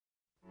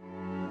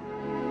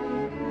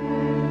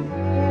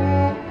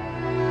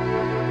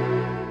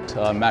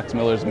Max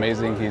Miller's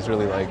amazing. He's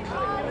really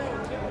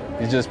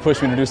he's just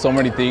pushed me to do so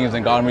many things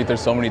and gotten me through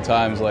so many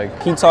times.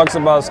 He talks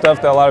about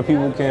stuff that a lot of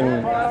people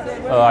can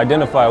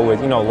identify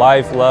with,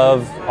 life,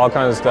 love, all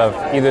kinds of stuff.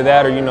 Either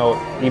that or,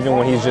 even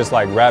when he's just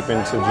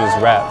rapping to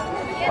just rap.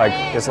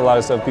 It's a lot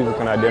of stuff people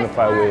can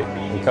identify with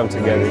and come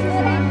together.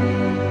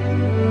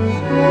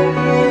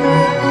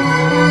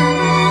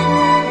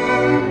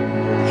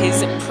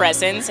 His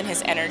presence and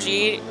his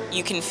energy,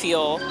 you can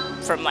feel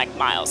from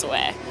miles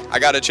away. I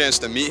got a chance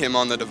to meet him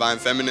on the Divine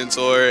Feminine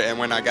tour, and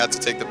when I got to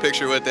take the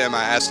picture with him,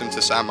 I asked him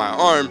to sign my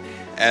arm.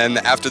 And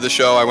after the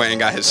show, I went and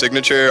got his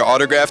signature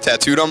autograph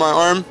tattooed on my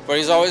arm. But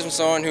he's always been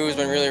someone who's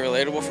been really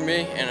relatable for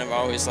me, and I've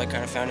always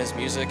kind of found his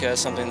music as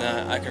something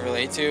that I could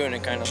relate to, and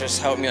it kind of just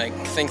helped me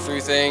think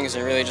through things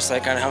and really just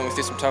kind of helped me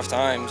through some tough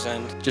times.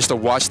 And just to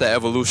watch that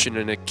evolution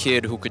in a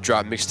kid who could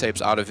drop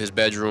mixtapes out of his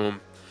bedroom,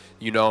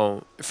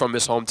 from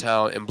his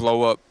hometown and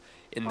blow up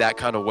in that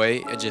kind of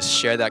way, and just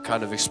share that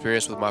kind of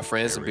experience with my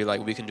friends and be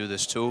like, we can do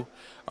this too.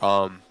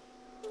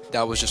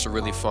 That was just a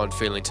really fun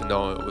feeling to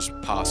know it was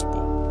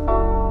possible.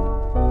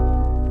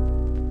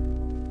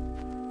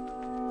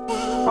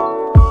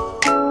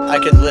 I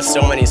could list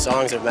so many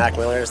songs of Mac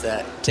Miller's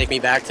that take me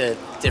back to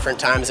different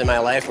times in my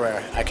life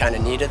where I kind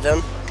of needed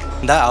them.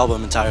 That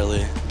album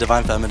entirely,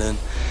 Divine Feminine,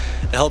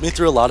 it helped me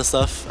through a lot of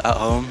stuff at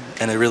home,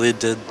 and it really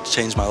did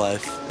change my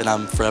life, and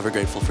I'm forever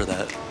grateful for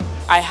that.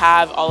 I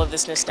have all of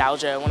this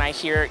nostalgia when I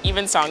hear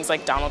even songs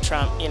like Donald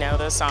Trump,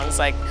 those songs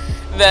that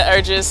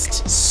are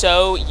just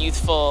so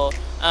youthful.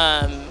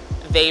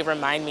 They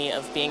remind me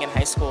of being in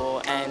high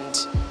school and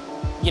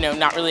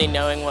not really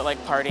knowing what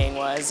partying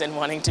was and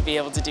wanting to be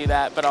able to do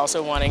that, but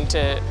also wanting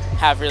to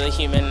have really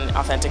human,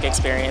 authentic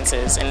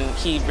experiences. And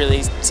he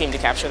really seemed to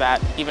capture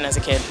that even as a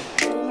kid.